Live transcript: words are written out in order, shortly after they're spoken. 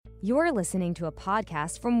You're listening to a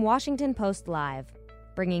podcast from Washington Post Live,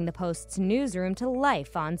 bringing the Post's newsroom to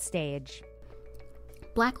life on stage.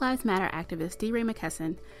 Black Lives Matter activist DeRay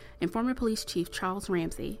Mckesson and former police chief Charles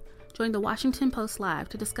Ramsey joined the Washington Post Live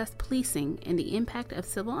to discuss policing and the impact of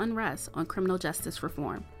civil unrest on criminal justice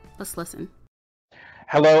reform. Let's listen.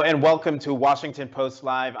 Hello and welcome to Washington Post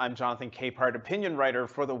Live. I'm Jonathan Capehart, opinion writer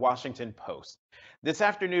for the Washington Post. This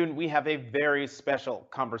afternoon, we have a very special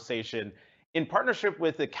conversation in partnership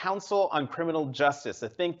with the Council on Criminal Justice, a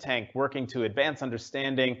think tank working to advance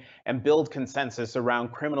understanding and build consensus around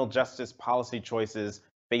criminal justice policy choices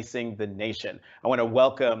facing the nation. I want to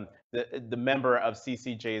welcome the member of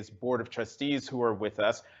CCJ's Board of Trustees who are with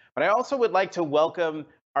us, but I also would like to welcome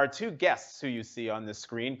our two guests who you see on the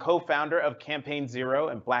screen, co-founder of Campaign Zero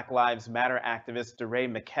and Black Lives Matter activist DeRay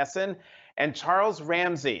Mckesson, and Charles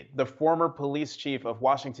Ramsey, the former police chief of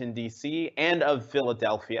Washington, D.C. and of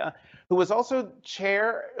Philadelphia, who was also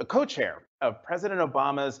co-chair of President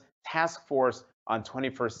Obama's Task Force on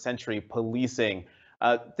 21st Century Policing.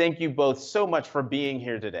 Thank you both so much for being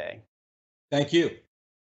here today. Thank you.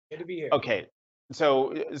 Good to be here. Okay,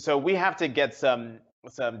 so we have to get some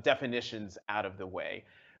definitions out of the way.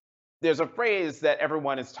 There's a phrase that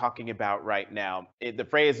everyone is talking about right now. The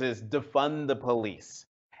phrase is defund the police.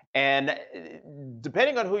 And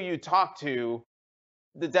depending on who you talk to,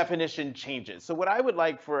 the definition changes. So what I would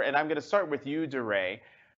like and I'm going to start with you, DeRay,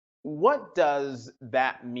 what does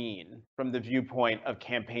that mean from the viewpoint of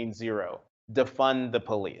Campaign Zero, defund the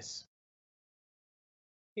police?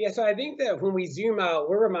 Yeah, so I think that when we zoom out,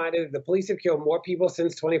 we're reminded that the police have killed more people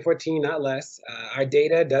since 2014, not less. Our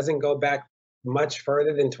data doesn't go back much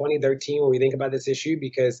further than 2013 when we think about this issue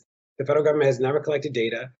because the federal government has never collected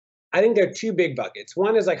data. I think there are two big buckets.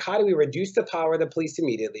 One is like, how do we reduce the power of the police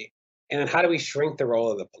immediately? And how do we shrink the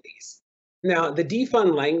role of the police? Now, the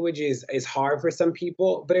defund language is hard for some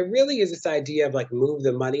people, but it really is this idea of like move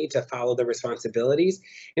the money to follow the responsibilities.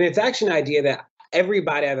 And it's actually an idea that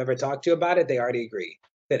everybody I've ever talked to about it, they already agree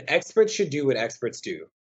that experts should do what experts do.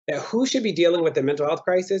 That who should be dealing with the mental health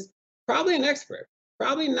crisis? Probably an expert,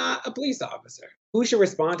 probably not a police officer. Who should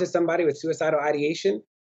respond to somebody with suicidal ideation?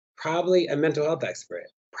 Probably a mental health expert,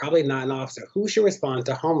 probably not an officer. Who should respond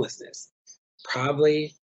to homelessness?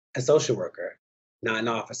 Probably a social worker, not an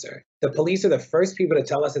officer. The police are the first people to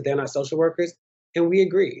tell us that they're not social workers, and we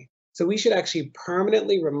agree. So we should actually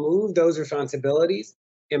permanently remove those responsibilities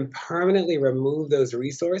and permanently remove those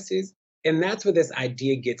resources. And that's what this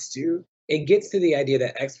idea gets to. It gets to the idea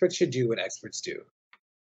that experts should do what experts do.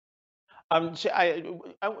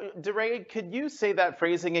 DeRay, could you say that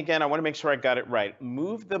phrasing again? I want to make sure I got it right.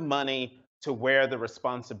 Move the money to where the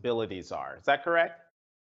responsibilities are. Is that correct?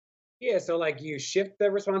 Yeah, so like you shift the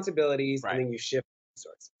responsibilities Right. and then you shift the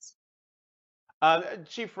resources.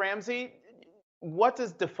 Chief Ramsey, what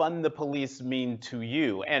does defund the police mean to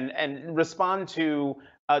you? And respond to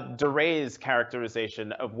DeRay's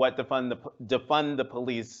characterization of what defund the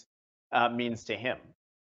police means to him.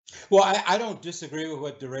 Well, I don't disagree with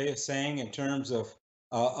what DeRay is saying in terms of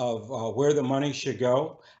where the money should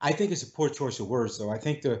go. I think it's a poor choice of words, though. I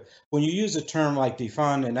think when you use a term like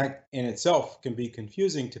defund, and that in itself can be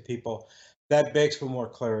confusing to people, that begs for more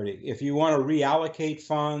clarity. If you want to reallocate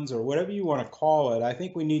funds or whatever you want to call it, I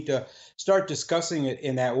think we need to start discussing it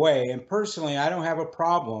in that way. And personally, I don't have a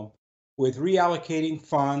problem with reallocating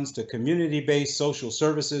funds to community-based social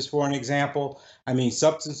services, for an example. I mean,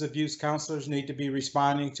 substance abuse counselors need to be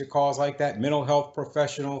responding to calls like that, mental health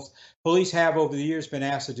professionals. Police have over the years been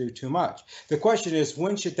asked to do too much. The question is,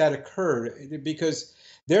 when should that occur? Because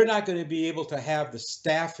they're not going to be able to have the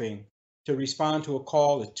staffing to respond to a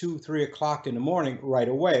call at 2, 3 o'clock in the morning right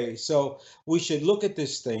away. So we should look at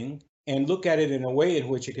this thing and look at it in a way in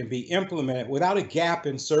which it can be implemented without a gap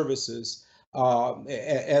in services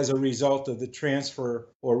as a result of the transfer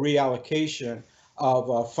or reallocation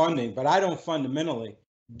of funding. But I don't fundamentally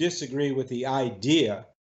disagree with the idea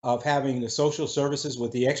of having the social services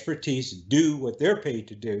with the expertise do what they're paid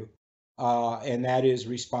to do, and that is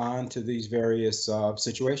respond to these various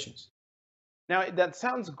situations. Now, that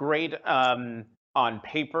sounds great on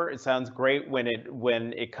paper. It sounds great when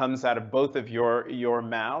it comes out of both of your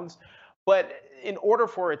mouths. But in order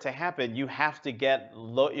for it to happen, you have to get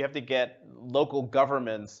local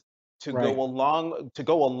governments to Right.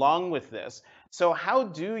 go along with this. So how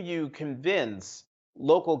do you convince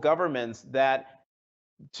local governments that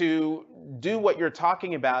to do what you're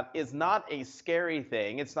talking about is not a scary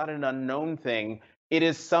thing, it's not an unknown thing, it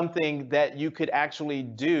is something that you could actually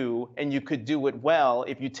do, and you could do it well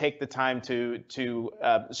if you take the time to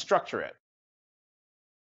structure it?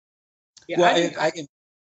 Yeah, Well, I can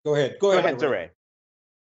go ahead. Go ahead, DeRay.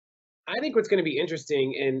 I think what's going to be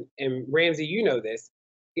interesting, and Ramsey, you know this,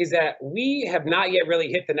 is that we have not yet really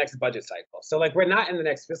hit the next budget cycle. So like we're not in the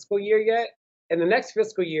next fiscal year yet, and the next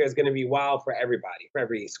fiscal year is going to be wild for everybody, for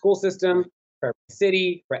every school system, for every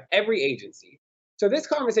city, for every agency. So this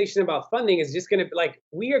conversation about funding is just going to be like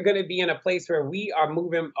we are going to be in a place where we are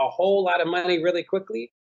moving a whole lot of money really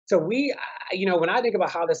quickly. So when I think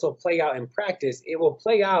about how this will play out in practice, it will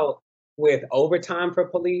play out with overtime for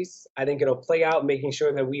police. I think it'll play out making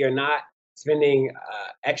sure that we are not spending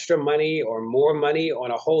extra money or more money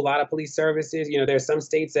on a whole lot of police services. There's some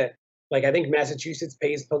states that, like I think Massachusetts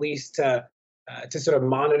pays police to sort of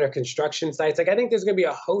monitor construction sites. Like I think there's going to be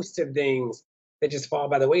a host of things that just fall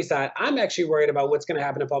by the wayside. I'm actually worried about what's going to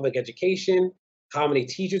happen to public education, how many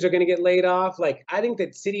teachers are going to get laid off. Like I think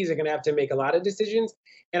that cities are going to have to make a lot of decisions.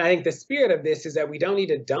 And I think the spirit of this is that we don't need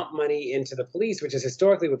to dump money into the police, which is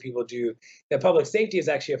historically what people do. That public safety is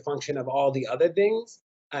actually a function of all the other things.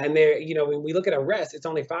 And when we look at arrests, it's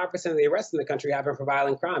only 5% of the arrests in the country happen for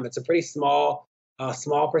violent crime. It's a pretty small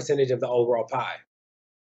percentage of the overall pie.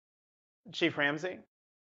 Chief Ramsey?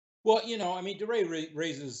 Well, DeRay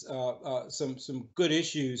raises some good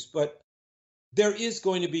issues, but there is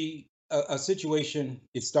going to be a situation.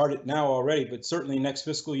 It started now already, but certainly next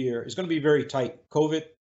fiscal year is going to be very tight. COVID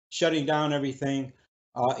shutting down everything.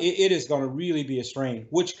 It is going to really be a strain,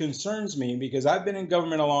 which concerns me because I've been in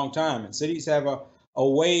government a long time, and cities have a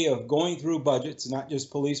way of going through budgets, not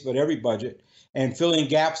just police, but every budget, and filling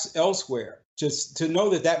gaps elsewhere. Just to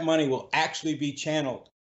know that money will actually be channeled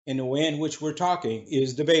in the way in which we're talking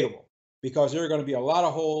is debatable, because there are going to be a lot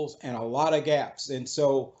of holes and a lot of gaps. And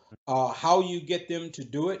so how you get them to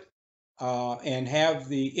do it and have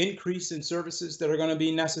the increase in services that are going to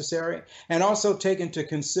be necessary, and also take into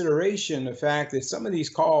consideration the fact that some of these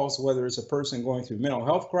calls, whether it's a person going through mental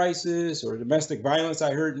health crisis or domestic violence,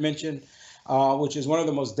 I heard mentioned, which is one of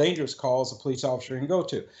the most dangerous calls a police officer can go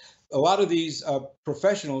to. A lot of these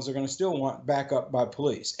professionals are going to still want backup by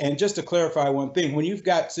police. And just to clarify one thing, when you've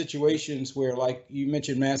got situations where, like you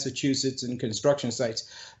mentioned, Massachusetts and construction sites,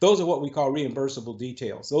 those are what we call reimbursable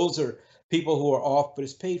details. Those are people who are off, but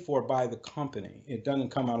it's paid for by the company. It doesn't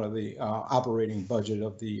come out of the operating budget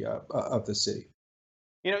of the city.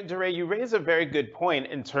 DeRay, you raise a very good point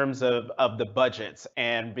in terms of the budgets.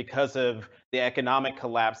 And because of the economic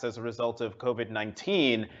collapse as a result of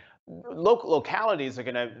COVID-19, localities are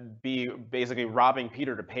going to be basically robbing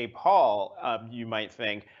Peter to pay Paul, you might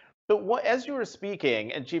think. But as you were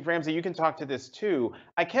speaking, and Chief Ramsey, you can talk to this too,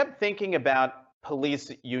 I kept thinking about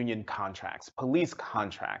police union contracts, police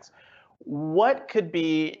contracts. What could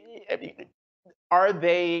be, are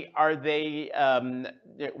they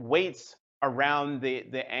weights around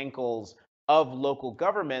the ankles of local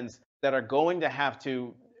governments that are going to have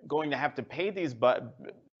to pay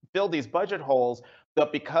fill these budget holes,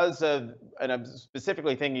 but because of, and I'm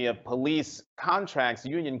specifically thinking of police contracts,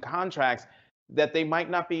 union contracts, that they might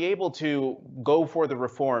not be able to go for the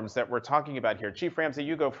reforms that we're talking about here. Chief Ramsey,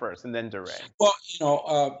 you go first, and then DeRay.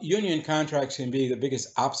 Well, union contracts can be the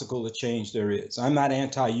biggest obstacle to change there is. I'm not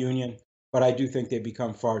anti-union, but I do think they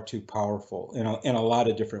become far too powerful in a lot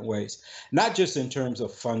of different ways, not just in terms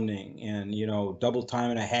of funding and, double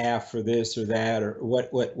time and a half for this or that or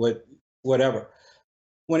whatever.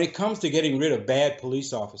 When it comes to getting rid of bad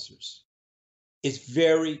police officers, it's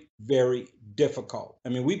very, very difficult. I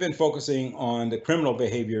mean, we've been focusing on the criminal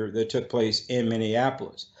behavior that took place in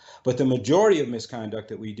Minneapolis, but the majority of misconduct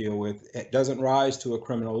that we deal with, it doesn't rise to a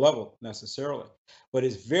criminal level necessarily. But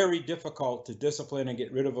it's very difficult to discipline and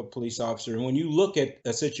get rid of a police officer. And when you look at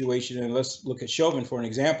a situation, and let's look at Chauvin for an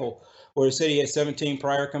example, where the city has 17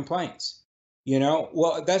 prior complaints.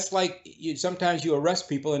 Well, that's like sometimes you arrest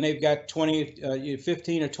people and they've got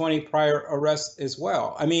 15 or 20 prior arrests as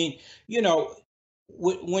well. I mean,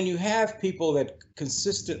 when you have people that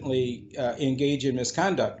consistently engage in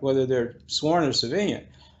misconduct, whether they're sworn or civilian,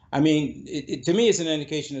 I mean, to me, it's an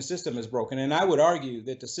indication the system is broken. And I would argue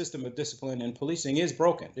that the system of discipline and policing is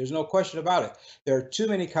broken. There's no question about it. There are too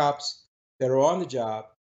many cops that are on the job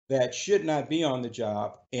that should not be on the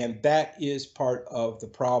job. And that is part of the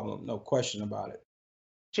problem. No question about it.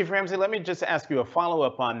 Chief Ramsey, let me just ask you a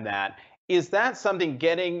follow-up on that. Is that something,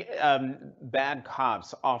 getting bad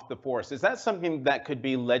cops off the force, is that something that could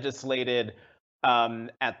be legislated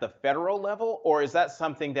at the federal level, or is that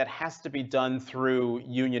something that has to be done through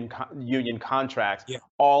union contracts,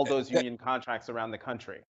 all those union contracts around the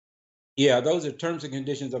country? Yeah, those are terms and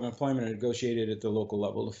conditions of employment negotiated at the local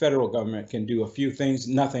level. The federal government can do a few things,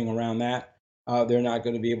 nothing around that. They're not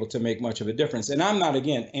going to be able to make much of a difference. And I'm not,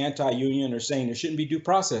 again, anti-union or saying there shouldn't be due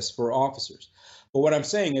process for officers. But what I'm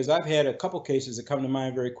saying is I've had a couple cases that come to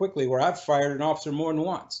mind very quickly where I've fired an officer more than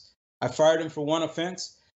once. I fired him for one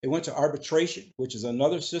offense. It went to arbitration, which is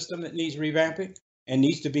another system that needs revamping and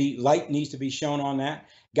needs to be shown on that.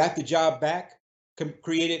 Got the job back,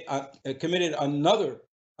 committed another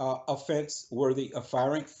offense worthy of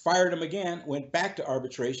firing, fired him again, went back to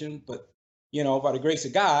arbitration, but by the grace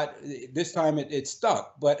of God, this time it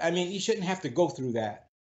stuck. But I mean, you shouldn't have to go through that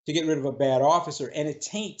to get rid of a bad officer, and it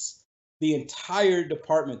taints the entire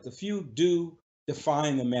department. The few do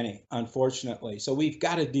define the many, unfortunately. So we've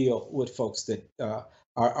got to deal with folks that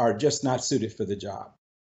are just not suited for the job.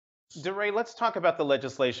 DeRay, let's talk about the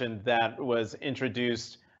legislation that was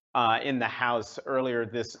introduced in the House earlier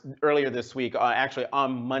this week. Actually,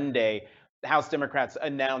 on Monday, the House Democrats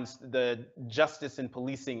announced the Justice in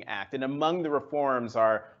Policing Act, and among the reforms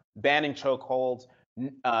are banning chokeholds,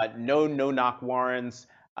 no no-knock warrants,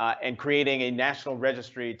 and creating a national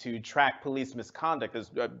registry to track police misconduct,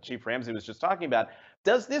 as Chief Ramsey was just talking about.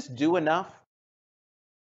 Does this do enough?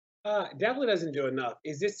 Definitely doesn't do enough.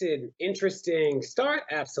 Is this an interesting start?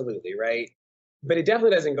 Absolutely, right? But it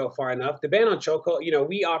definitely doesn't go far enough. The ban on chokehold,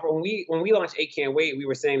 we offer when we launched 8 Can't Wait, we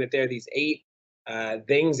were saying that there are these 8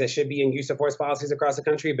 things that should be in use of force policies across the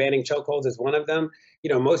country. Banning chokeholds is one of them.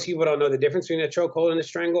 Most people don't know the difference between a chokehold and a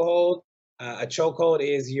stranglehold. A chokehold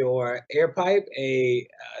is your air pipe. A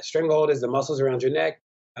stranglehold is the muscles around your neck.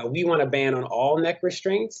 We want to ban on all neck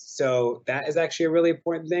restraints. So that is actually a really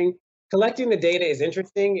important thing. Collecting the data is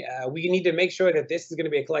interesting. We need to make sure that this is going to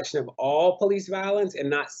be a collection of all police violence and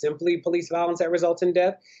not simply police violence that results in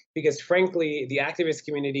death, because frankly, the activist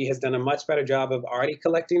community has done a much better job of already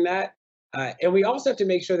collecting that. And we also have to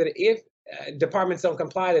make sure that if departments don't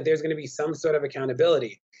comply, that there's going to be some sort of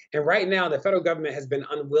accountability. And right now, the federal government has been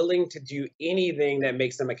unwilling to do anything that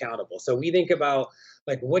makes them accountable. So we think about,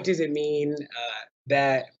 what does it mean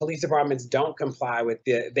that police departments don't comply with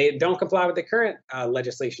the current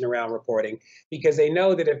legislation around reporting, because they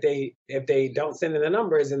know that if they don't send in the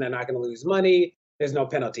numbers, then they're not going to lose money. There's no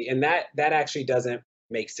penalty, and that actually doesn't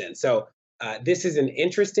make sense. So this is an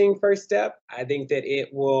interesting first step. I think that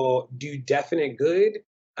it will do definite good,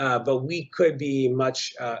 but we could be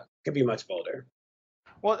much bolder.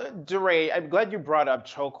 Well, DeRay, I'm glad you brought up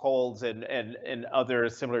chokeholds and other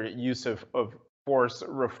similar use of force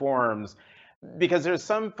reforms, because there's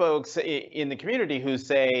some folks in the community who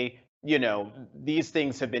say, these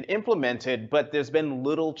things have been implemented, but there's been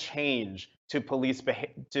little change to police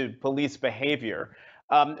behavior.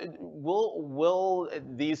 Will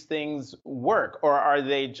these things work, or are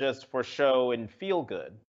they just for show and feel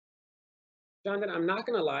good? Jonathan, I'm not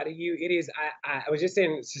going to lie to you. It is. I was just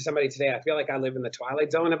saying to somebody today, I feel like I live in the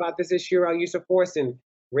twilight zone about this issue around use of force. And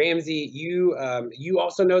Ramsey, you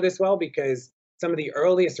also know this well, because some of the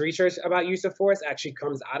earliest research about use of force actually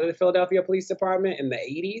comes out of the Philadelphia Police Department in the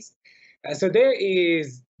 80s. So there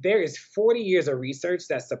is 40 years of research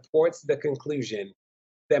that supports the conclusion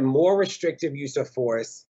that more restrictive use of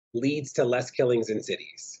force leads to less killings in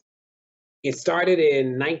cities. It started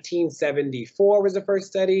in 1974 was the first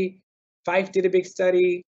study. Fife did a big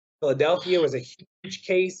study. Philadelphia was a huge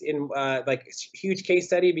case huge case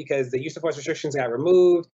study, because the use of force restrictions got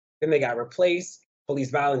removed, then they got replaced.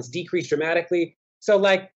 Police violence decreased dramatically. So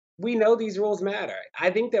we know these rules matter.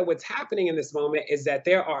 I think that what's happening in this moment is that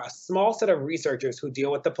there are a small set of researchers who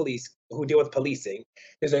deal with policing.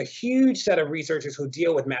 There's a huge set of researchers who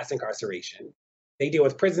deal with mass incarceration. They deal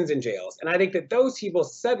with prisons and jails. And I think that those people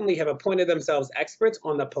suddenly have appointed themselves experts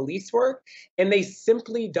on the police work, and they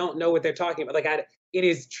simply don't know what they're talking about.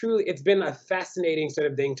 It's been a fascinating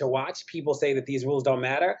sort of thing to watch people say that these rules don't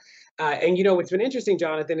matter. And what's been interesting,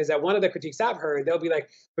 Jonathan, is that one of the critiques I've heard, they'll be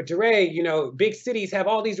like, but DeRay, big cities have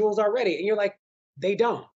all these rules already. And you're like, they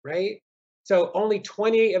don't, right? So only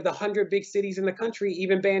 28 of the 100 big cities in the country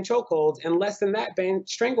even ban chokeholds, and less than that ban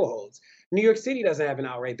strangleholds. New York City doesn't have an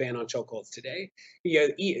outright ban on chokeholds today.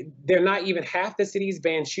 They're not even half the cities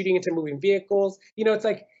ban shooting into moving vehicles. It's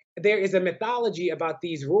like there is a mythology about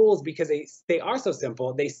these rules because they are so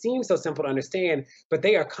simple. They seem so simple to understand, but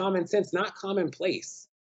they are common sense, not commonplace.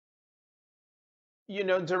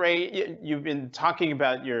 DeRay, you've been talking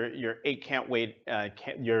about your 8 Can't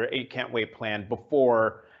Wait plan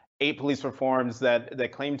before. 8 police reforms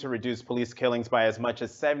that claim to reduce police killings by as much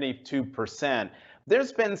as 72%.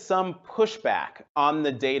 There's been some pushback on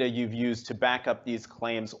the data you've used to back up these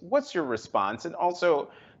claims. What's your response? And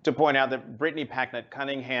also to point out that Brittany Packnett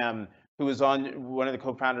Cunningham, who is one of the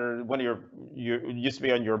co-founders, you used to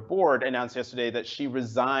be on your board, announced yesterday that she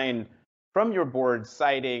resigned from your board,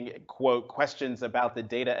 citing, quote, questions about the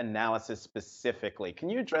data analysis specifically. Can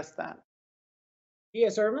you address that? Yeah,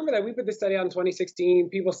 so I remember that we put this study out in 2016.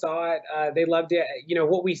 People saw it. They loved it.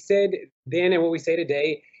 What we said then and what we say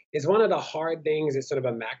today is one of the hard things at sort of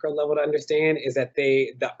a macro level to understand is that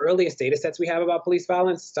the earliest data sets we have about police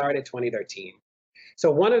violence start at 2013. So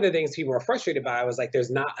one of the things people were frustrated by was like, there's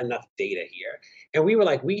not enough data here. And we were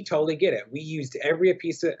like, we totally get it. We used every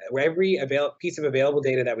piece of available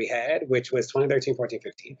data that we had, which was 2013, 14,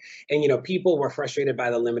 15. And, people were frustrated by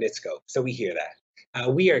the limited scope. So we hear that.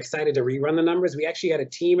 We are excited to rerun the numbers. We actually had a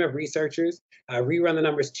team of researchers rerun the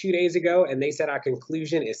numbers 2 days ago, and they said our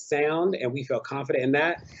conclusion is sound, and we feel confident in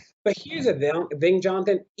that. But here's the thing,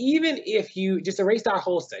 Jonathan, even if you just erased our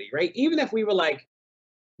whole study, right? Even if we were like,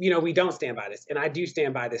 we don't stand by this, and I do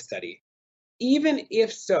stand by this study. Even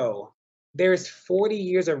if so, there's 40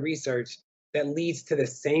 years of research that leads to the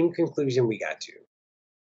same conclusion we got to,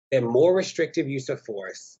 that more restrictive use of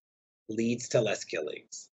force leads to less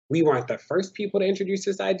killings. We weren't the first people to introduce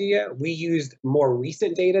this idea. We used more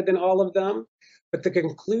recent data than all of them, but the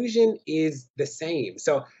conclusion is the same.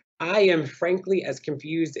 So I am frankly as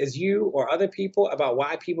confused as you or other people about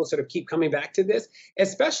why people sort of keep coming back to this,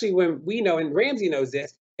 especially when we know, and Ramsey knows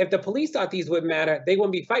this, if the police thought these wouldn't matter, they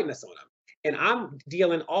wouldn't be fighting us on them. And I'm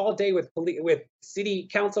dealing all day with city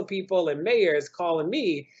council people and mayors calling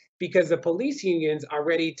me because the police unions are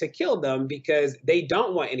ready to kill them because they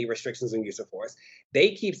don't want any restrictions on use of force.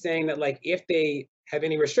 They keep saying that, like, if they have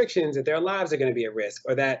any restrictions, that their lives are going to be at risk,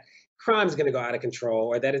 or that crime is going to go out of control,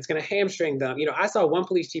 or that it's going to hamstring them. I saw one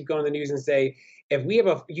police chief go on the news and say, if we have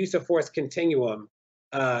a use of force continuum,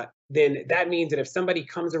 then that means that if somebody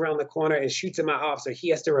comes around the corner and shoots at my officer, he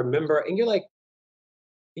has to remember. And you're like,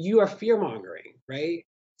 you are fear mongering, right?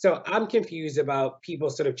 So I'm confused about people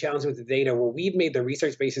sort of challenging with the data when we've made the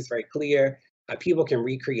research basis very clear. People can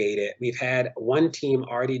recreate it. We've had one team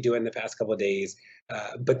already do it in the past couple of days,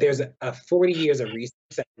 but there's a 40 years of research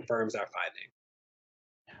that confirms our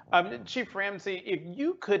finding. Chief Ramsey, if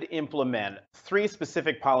you could implement 3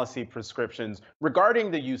 specific policy prescriptions regarding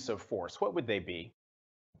the use of force, what would they be?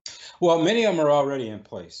 Well, many of them are already in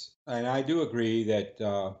place. And I do agree that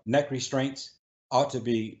neck restraints ought to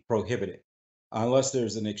be prohibited unless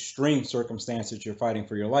there's an extreme circumstance that you're fighting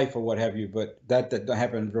for your life or what have you. But that doesn't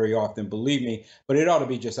happen very often, believe me. But it ought to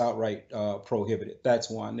be just outright prohibited. That's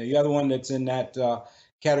one. The other one that's in that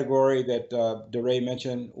category that DeRay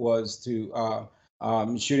mentioned was to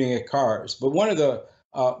shooting at cars. But one of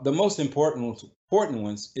the most important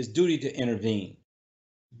ones is duty to intervene.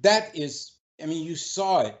 That is, you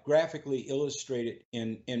saw it graphically illustrated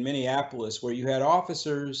in Minneapolis, where you had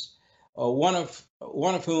officers, one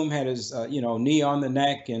of whom had his knee on the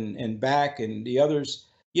neck and back, and the others,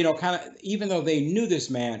 kind of, even though they knew this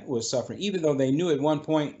man was suffering, even though they knew at one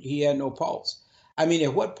point he had no pulse. At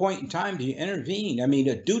what point in time do you intervene?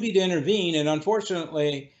 A duty to intervene, and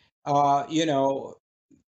unfortunately, even though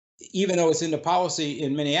it's in the policy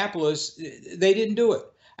in Minneapolis, they didn't do it.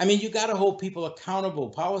 You got to hold people accountable.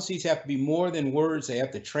 Policies have to be more than words. They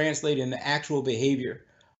have to translate into actual behavior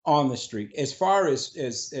on the street. As far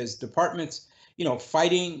as departments,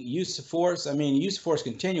 fighting use of force, use of force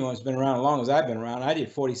continuum has been around as long as I've been around. I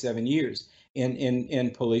did 47 years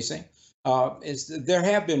in policing. There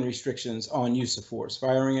have been restrictions on use of force,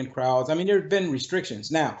 firing in crowds. There have been restrictions.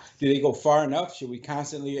 Now, do they go far enough? Should we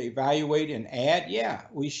constantly evaluate and add? Yeah,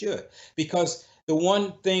 we should. Because the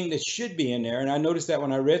one thing that should be in there, and I noticed that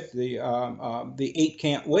when I read the 8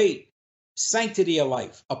 Can't Wait, sanctity of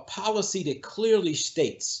life, a policy that clearly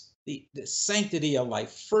states the sanctity of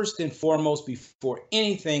life first and foremost before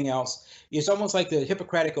anything else. It's almost like the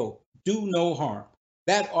Hippocratic oath, do no harm.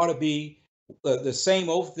 That ought to be the same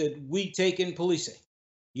oath that we take in policing.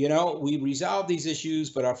 We resolve these issues,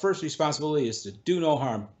 but our first responsibility is to do no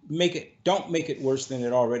harm. Don't make it worse than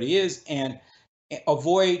it already is, and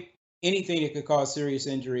avoid anything that could cause serious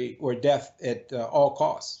injury or death at all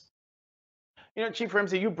costs. Chief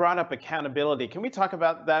Ramsey, you brought up accountability. Can we talk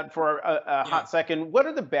about that for a hot second? What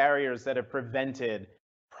are the barriers that have prevented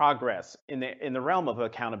progress in the realm of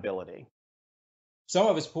accountability? Some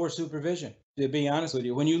of it's poor supervision, to be honest with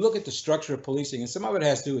you. When you look at the structure of policing, and some of it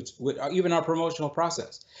has to do with even our promotional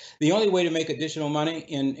process. The only way to make additional money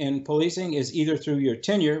in policing is either through your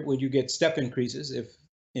tenure, when you get step increases, if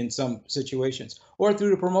in some situations, or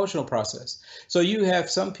through the promotional process. So you have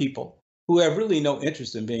some people who have really no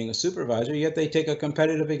interest in being a supervisor, yet they take a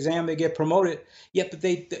competitive exam, they get promoted, but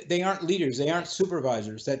they aren't leaders, they aren't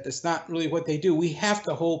supervisors. That's not really what they do. We have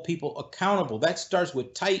to hold people accountable. That starts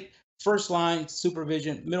with tight first line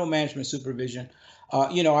supervision, middle management supervision.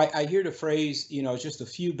 I hear the phrase, just a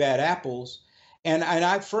few bad apples. And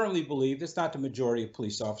I firmly believe it's not the majority of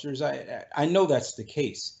police officers. I know that's the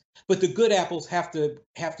case. But the good apples have to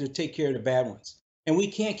take care of the bad ones. And we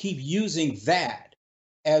can't keep using that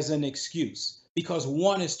as an excuse because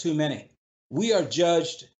one is too many. We are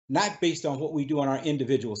judged not based on what we do in our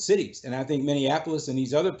individual cities. And I think Minneapolis and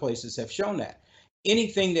these other places have shown that.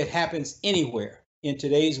 Anything that happens anywhere in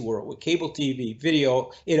today's world with cable TV,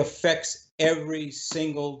 video, it affects every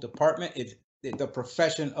single department. The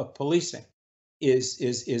profession of policing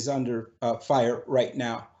is under fire right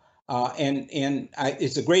now.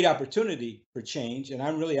 It's a great opportunity for change, and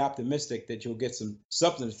I'm really optimistic that you'll get some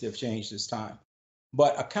substantive change this time.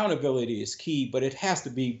 But accountability is key, but it has to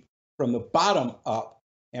be from the bottom up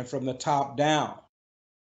and from the top down.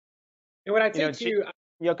 And what I think too,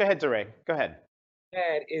 go ahead, DeRay. Go ahead.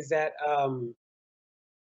 Is that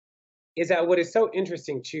what is so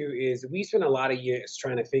interesting too is we spent a lot of years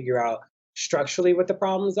trying to figure out structurally what the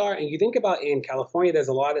problems are. And you think about in California, there's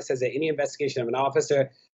a law that says that any investigation of an officer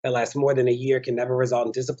that lasts more than a year can never result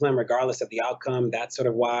in discipline, regardless of the outcome. That's sort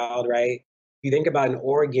of wild, right? You think about in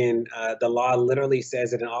Oregon, the law literally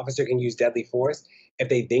says that an officer can use deadly force if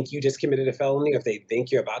they think you just committed a felony, or if they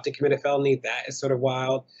think you're about to commit a felony. That is sort of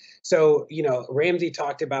wild. So, Ramsey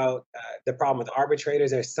talked about the problem with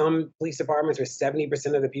arbitrators. There's some police departments where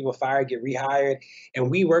 70% of the people fired get rehired.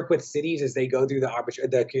 And we work with cities as they go through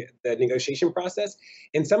the negotiation process.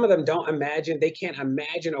 And some of them they can't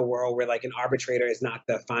imagine a world where like an arbitrator is not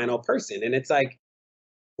the final person. And it's like,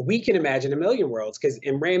 we can imagine a million worlds, because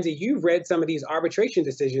in Ramsey, you've read some of these arbitration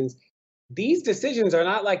decisions. These decisions are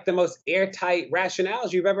not like the most airtight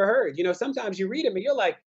rationales you've ever heard. Sometimes you read them and you're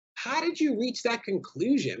like, how did you reach that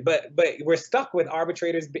conclusion? But we're stuck with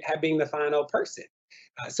arbitrators being the final person.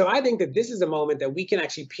 So I think that this is a moment that we can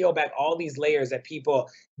actually peel back all these layers that people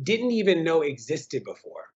didn't even know existed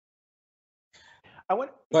before. Add one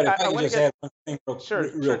thing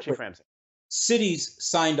Sure, Chief Ramsey. Cities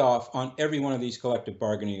signed off on every one of these collective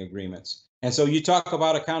bargaining agreements. And so you talk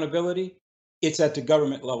about accountability, it's at the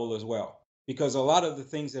government level as well, because a lot of the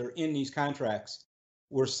things that are in these contracts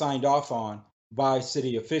were signed off on by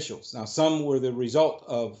city officials. Now, some were the result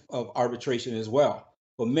of arbitration as well,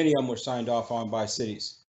 but many of them were signed off on by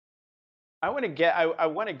cities. I want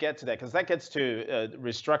to get to that, because that gets to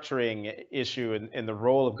restructuring issue and the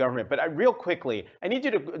role of government. But real quickly, I need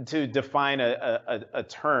you to define a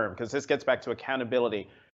term, because this gets back to accountability.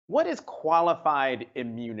 What is qualified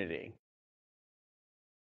immunity?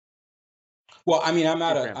 Well, I mean, I'm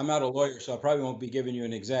not a lawyer, so I probably won't be giving you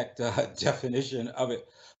an exact definition of it.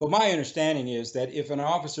 But my understanding is that if an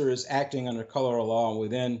officer is acting under color of law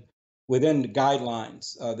within the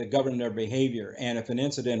guidelines that govern their behavior, and if an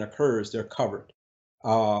incident occurs, they're covered,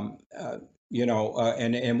 and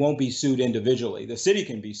won't be sued individually. The city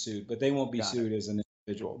can be sued, but they won't be sued as an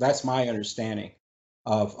individual. That's my understanding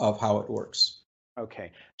of how it works.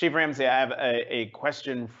 Okay. Chief Ramsey, I have a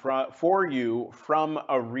question for you from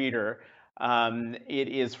a reader. It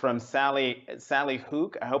is from Sally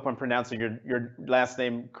Hook. I hope I'm pronouncing your last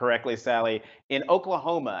name correctly, Sally, in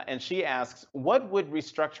Oklahoma. And she asks, what would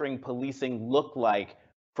restructuring policing look like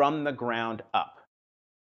from the ground up?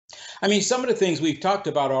 I mean, some of the things we've talked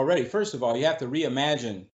about already. First of all, you have to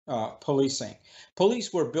reimagine policing.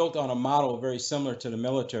 Police were built on a model very similar to the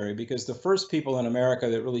military, because the first people in America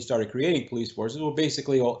that really started creating police forces were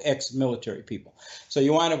basically all ex-military people. So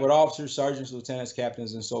you wind up with officers, sergeants, lieutenants,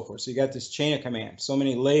 captains, and so forth. So you got this chain of command, so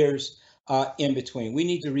many layers in between. We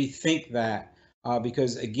need to rethink that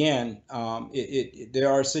because, again,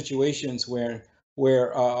 there are situations where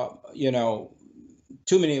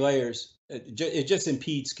too many layers. It just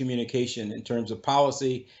impedes communication in terms of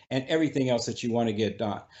policy and everything else that you want to get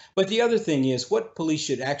done. But the other thing is what police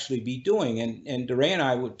should actually be doing. And DeRay and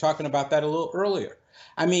I were talking about that a little earlier.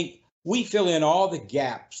 I mean, we fill in all the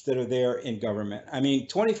gaps that are there in government. I mean,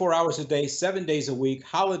 24 hours a day, 7 days a week,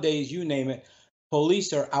 holidays, you name it,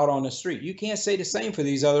 police are out on the street. You can't say the same for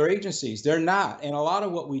these other agencies. They're not. And a lot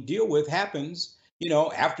of what we deal with happens,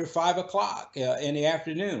 after 5 o'clock in the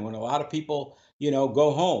afternoon, when a lot of people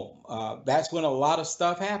go home. That's when a lot of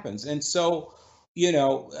stuff happens. And so,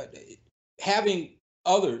 having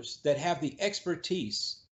others that have the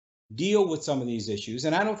expertise deal with some of these issues,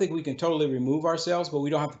 and I don't think we can totally remove ourselves, but we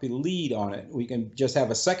don't have to be lead on it. We can just have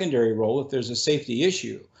a secondary role if there's a safety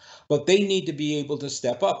issue, but they need to be able to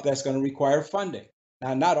step up. That's going to require funding.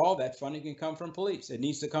 Now, not all that funding can come from police. It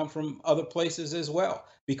needs to come from other places as well,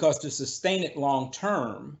 because to sustain it long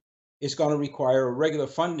term, it's going to require a regular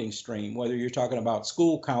funding stream, whether you're talking about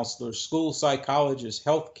school counselors, school psychologists,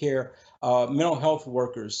 healthcare, mental health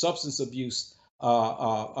workers, substance abuse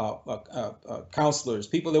counselors,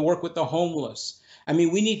 people that work with the homeless. I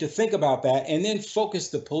mean, we need to think about that and then focus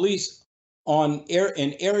the police on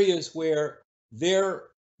in areas where their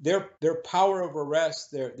power of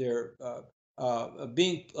arrest, their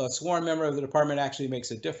being a sworn member of the department actually makes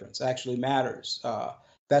a difference, actually matters.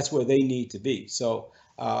 That's where they need to be. So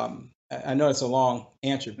I know it's a long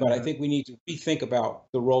answer, but I think we need to rethink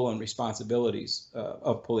about the role and responsibilities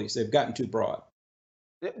of police. They've gotten too broad.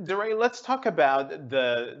 DeRay, let's talk about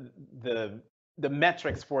the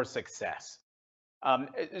metrics for success.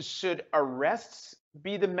 Should arrests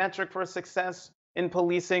be the metric for success in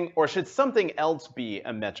policing, or should something else be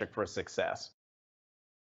a metric for success?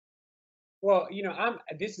 Well,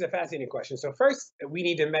 this is a fascinating question. So first, we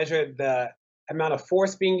need to measure the amount of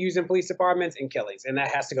force being used in police departments and killings, and that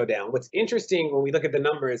has to go down. What's interesting when we look at the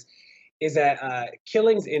numbers is that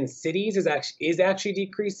killings in cities is actually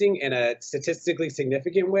decreasing in a statistically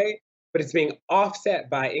significant way, but it's being offset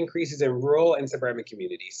by increases in rural and suburban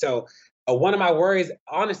communities. So one of my worries,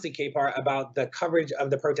 honestly, Capar, about the coverage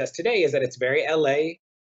of the protest today is that it's very LA,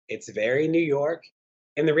 it's very New York.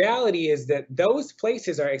 And the reality is that those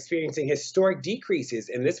places are experiencing historic decreases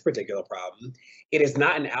in this particular problem. It is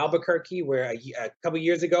not in Albuquerque, where a couple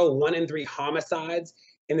years ago, 1 in 3 homicides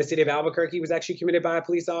in the city of Albuquerque was actually committed by a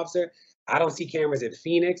police officer. I don't see cameras in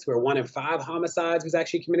Phoenix, where 1 in 5 homicides was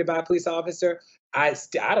actually committed by a police officer. I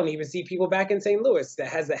don't even see people back in St. Louis that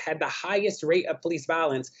has had the highest rate of police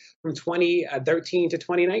violence from 2013 to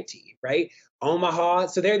 2019, right? Omaha.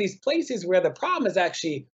 So there are these places where the problem is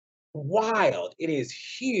actually wild. It is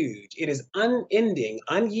huge. It is unending,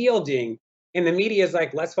 unyielding. And the media is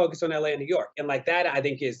like, let's focus on LA and New York. And like that, I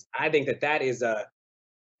think that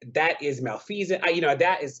is malfeasant.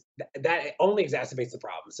 That only exacerbates the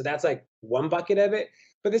problem. So that's like one bucket of it.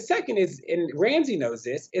 But the second is, and Ramsey knows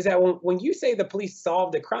this, is that when you say the police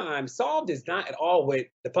solved a crime, solved is not at all what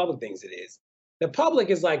the public thinks it is. The public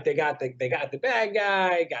is like, they got the bad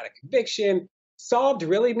guy, got a conviction. Solved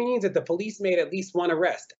really means that the police made at least one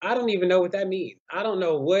arrest. I don't even know what that means. I don't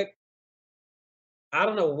know what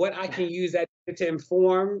I can use that to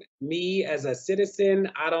inform me as a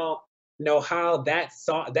citizen. I don't know how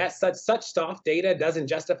such soft data doesn't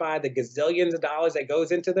justify the gazillions of dollars that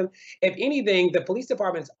goes into them. If anything, the police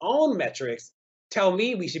department's own metrics tell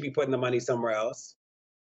me we should be putting the money somewhere else.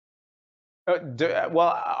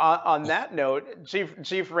 Well, on that note,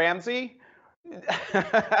 Chief Ramsey,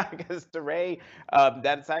 because DeRay,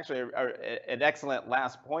 that's actually an excellent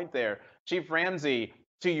last point there. Chief Ramsey,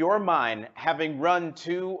 to your mind, having run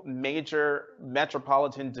 2 major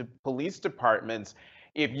metropolitan police departments,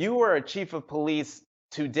 if you were a chief of police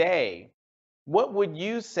today, what would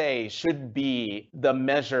you say should be the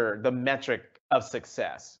metric of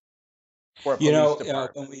success for a police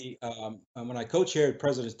department? When I co-chaired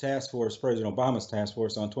President Obama's task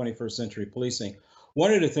force on 21st century policing,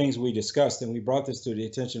 one of the things we discussed, and we brought this to the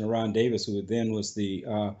attention of Ron Davis, who then was the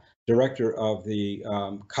director of the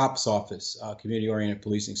COPS office, Community-Oriented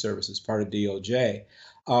Policing Services, part of DOJ,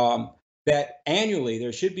 that annually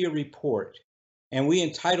there should be a report, and we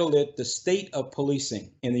entitled it The State of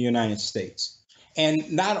Policing in the United States.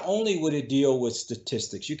 And not only would it deal with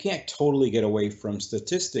statistics, you can't totally get away from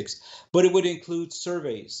statistics, but it would include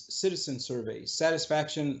surveys, citizen surveys,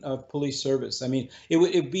 satisfaction of police service. I mean, it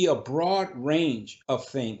would be a broad range of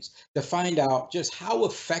things to find out just how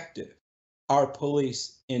effective are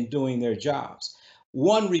police in doing their jobs.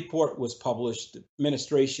 One report was published, the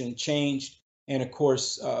administration changed, and of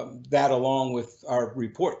course, that along with our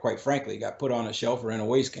report, quite frankly, got put on a shelf or in a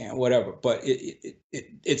waste can, whatever, but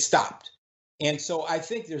it stopped. And so I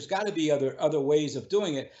think there's got to be other ways of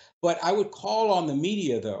doing it. But I would call on the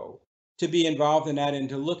media, though, to be involved in that and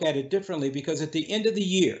to look at it differently, because at the end of the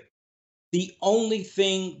year, the only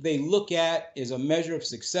thing they look at is a measure of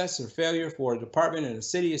success or failure for a department in a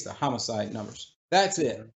city is the homicide numbers. That's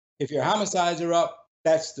it. If your homicides are up,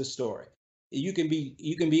 that's the story. You can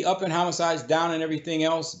be up in homicides, down in everything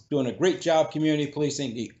else, doing a great job community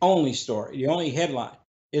policing. The only story, the only headline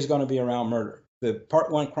is going to be around murder, the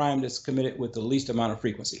part 1 crime that's committed with the least amount of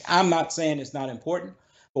frequency. I'm not saying it's not important,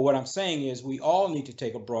 but what I'm saying is we all need to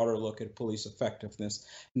take a broader look at police effectiveness,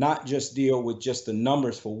 not just deal with just the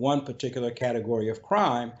numbers for one particular category of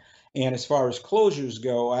crime. And as far as closures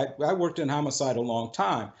go, I worked in homicide a long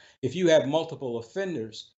time. If you have multiple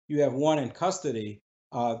offenders, you have one in custody,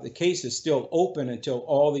 the case is still open until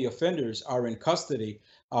all the offenders are in custody,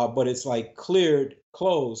 but it's like cleared,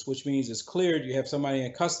 closed, which means it's cleared, you have somebody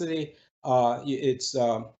in custody, but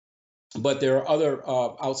there are other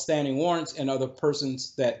outstanding warrants and other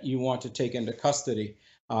persons that you want to take into custody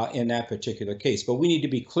in that particular case. But we need to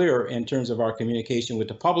be clearer in terms of our communication with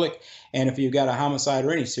the public. And if you've got a homicide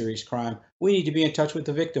or any serious crime, we need to be in touch with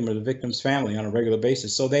the victim or the victim's family on a regular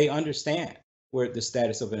basis so they understand where the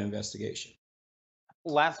status of an investigation.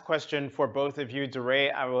 Last question for both of you. DeRay,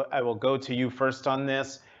 I will go to you first on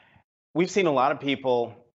this. We've seen a lot of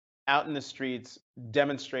people out in the streets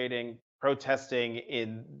demonstrating, protesting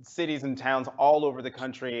in cities and towns all over the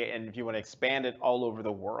country, and if you want to expand it, all over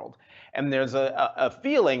the world. And there's a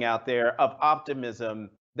feeling out there of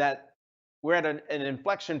optimism that we're at an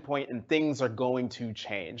inflection point and things are going to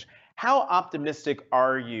change. How optimistic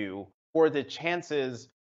are you for the chances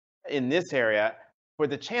in this area, for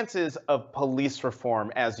the chances of police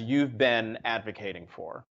reform as you've been advocating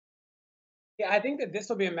for? Yeah, I think that this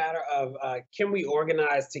will be a matter of can we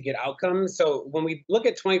organize to get outcomes? So when we look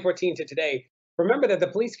at 2014 to today, remember that the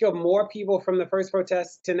police killed more people from the first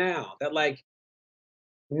protest to now. That like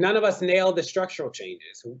none of us nailed the structural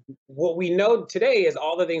changes. What we know today is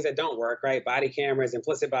all the things that don't work, right? Body cameras,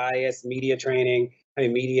 implicit bias, media training,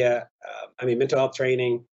 mental health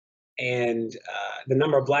training. And the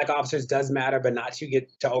number of Black officers does matter, but not to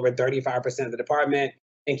get to over 35% of the department,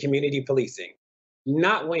 and community policing.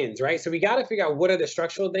 Not wins, right? So we got to figure out what are the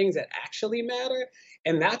structural things that actually matter.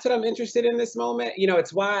 And that's what I'm interested in this moment. You know,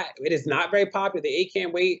 it's why it is not very popular. The 8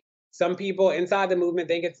 can't wait. Some people inside the movement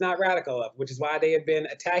think it's not radical enough, which is why they have been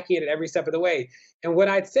attacking it at every step of the way. And what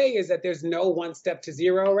I'd say is that there's no one step to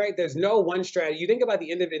zero, right? There's no one strategy. You think about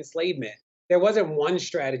the end of enslavement. There wasn't one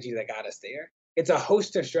strategy that got us there. It's a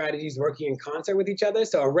host of strategies working in concert with each other.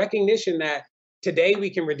 So a recognition that today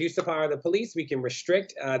we can reduce the power of the police, we can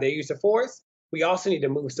restrict their use of force. We also need to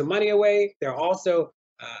move some money away. There are also,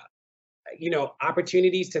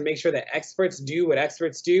 opportunities to make sure that experts do what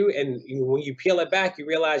experts do. And when you peel it back, you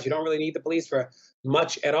realize you don't really need the police for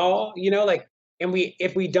much at all.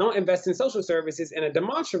 If we don't invest in social services in a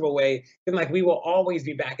demonstrable way, then we will always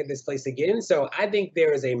be back at this place again. So I think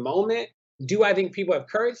there is a moment. Do I think people have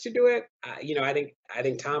courage to do it? I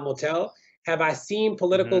think time will tell. Have I seen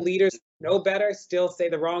political leaders know better, still say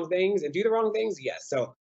the wrong things and do the wrong things? Yes.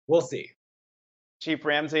 So we'll see. Chief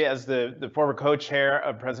Ramsey, as the former co-chair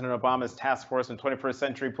of President Obama's task force on 21st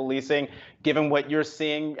century policing, given what you're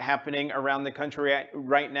seeing happening around the country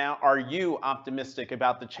right now, are you optimistic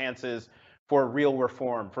about the chances for real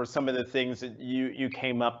reform, for some of the things that you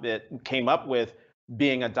came up with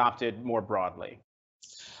being adopted more broadly?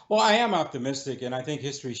 Well, I am optimistic, and I think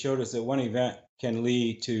history showed us that one event can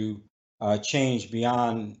lead to change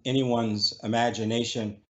beyond anyone's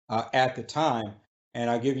imagination at the time. And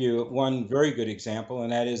I'll give you one very good example,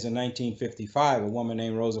 and that is in 1955, a woman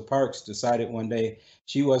named Rosa Parks decided one day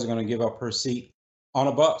she wasn't going to give up her seat on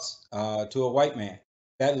a bus to a white man.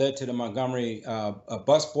 That led to the Montgomery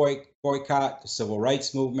bus boycott, the civil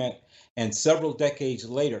rights movement, and several decades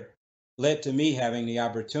later led to me having the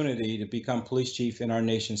opportunity to become police chief in our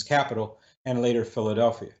nation's capital and later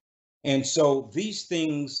Philadelphia. And so these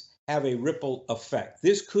things have a ripple effect.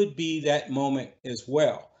 This could be that moment as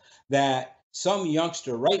well, that some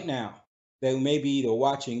youngster right now, they may be either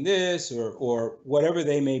watching this or whatever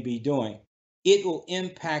they may be doing, it will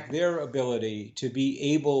impact their ability to be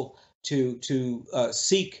able to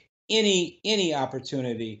seek any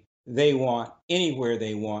opportunity they want, anywhere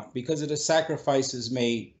they want, because of the sacrifices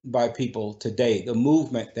made by people today, the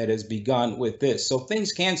movement that has begun with this. So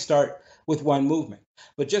things can start with one movement.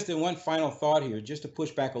 But just in one final thought here, just to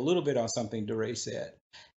push back a little bit on something DeRay said,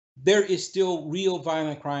 there is still real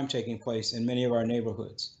violent crime taking place in many of our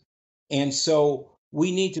neighborhoods. And so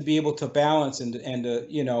we need to be able to balance and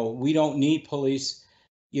we don't need police.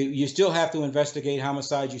 You still have to investigate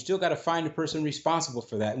homicides. You still got to find the person responsible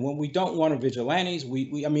for that. And when we don't want vigilantes,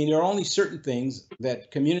 there are only certain things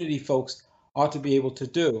that community folks ought to be able to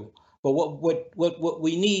do. But what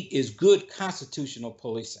we need is good constitutional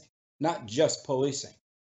policing, not just policing.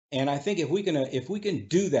 And I think if we can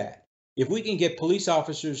do that, if we can get police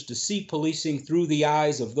officers to see policing through the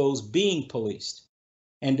eyes of those being policed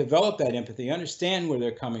and develop that empathy, understand where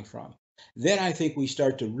they're coming from, then I think we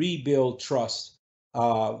start to rebuild trust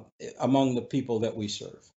among the people that we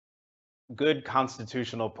serve. Good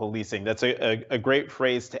constitutional policing. That's a great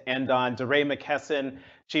phrase to end on. DeRay Mckesson,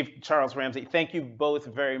 Chief Charles Ramsey, thank you both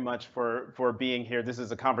very much for being here. This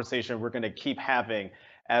is a conversation we're going to keep having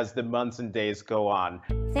as the months and days go on.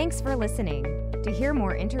 Thanks for listening. To hear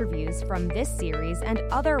more interviews from this series and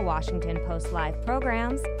other Washington Post Live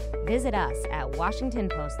programs, visit us at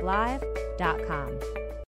WashingtonPostLive.com.